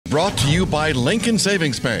Brought to you by Lincoln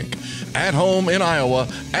Savings Bank. At home in Iowa,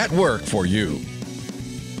 at work for you.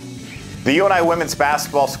 The UNI women's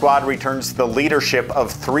basketball squad returns to the leadership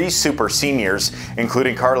of 3 super seniors,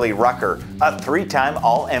 including Karli Rucker, a 3-time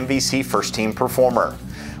All-MVC first-team performer.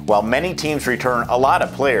 While many teams return a lot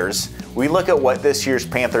of players, we look at what this year's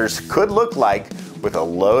Panthers could look like with a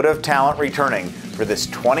load of talent returning for this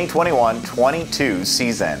 2021-22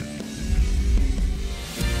 season.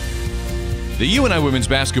 The UNI women's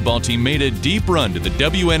basketball team made a deep run to the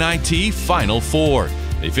WNIT Final Four.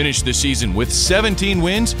 They finished the season with 17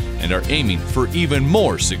 wins and are aiming for even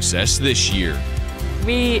more success this year.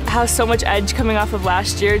 We have so much edge coming off of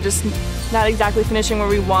last year, just not exactly finishing where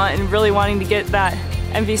we want and really wanting to get that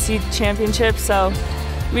MVC championship. So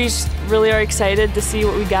we just really are excited to see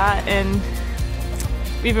what we got, and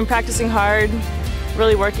we've been practicing hard,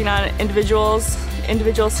 really working on individual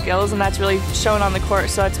skills, and that's really shown on the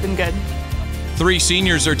court, so it's been good. 3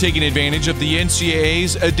 seniors are taking advantage of the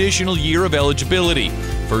NCAA's additional year of eligibility.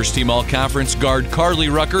 First-team All-Conference guard Karli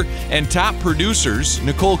Rucker and top producers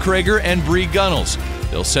Nicole Krager and Bree Gunnels.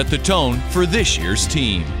 They'll set the tone for this year's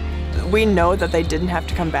team. We know that they didn't have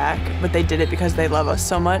to come back, but they did it because they love us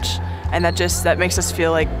so much, and that makes us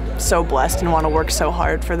feel like so blessed and want to work so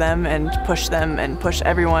hard for them and push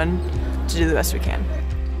everyone to do the best we can.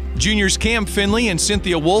 Juniors Cam Finley and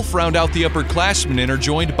Cynthia Wolf round out the upperclassmen and are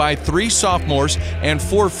joined by 3 sophomores and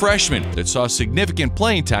 4 freshmen that saw significant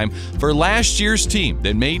playing time for last year's team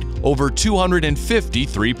that made over 250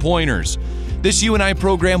 three-pointers. This UNI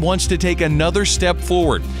program wants to take another step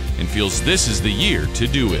forward and feels this is the year to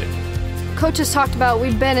do it. Coach has talked about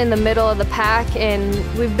we've been in the middle of the pack and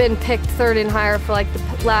we've been picked 3rd and higher for like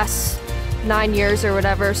the last 9 years or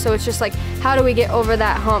whatever. So it's just like, how do we get over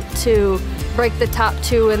that hump to break the top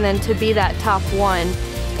 2 and then to be that top 1?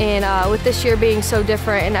 And with this year being so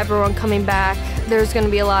different and everyone coming back, there's going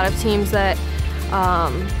to be a lot of teams that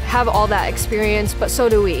have all that experience, but so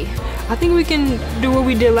do we. I think we can do what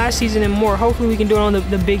we did last season and more. Hopefully we can do it on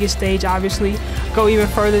the biggest stage, obviously. Go even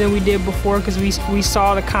further than we did before, because we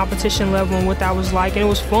saw the competition level and what that was like, and it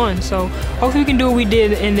was fun. So hopefully we can do what we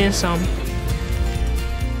did and then some.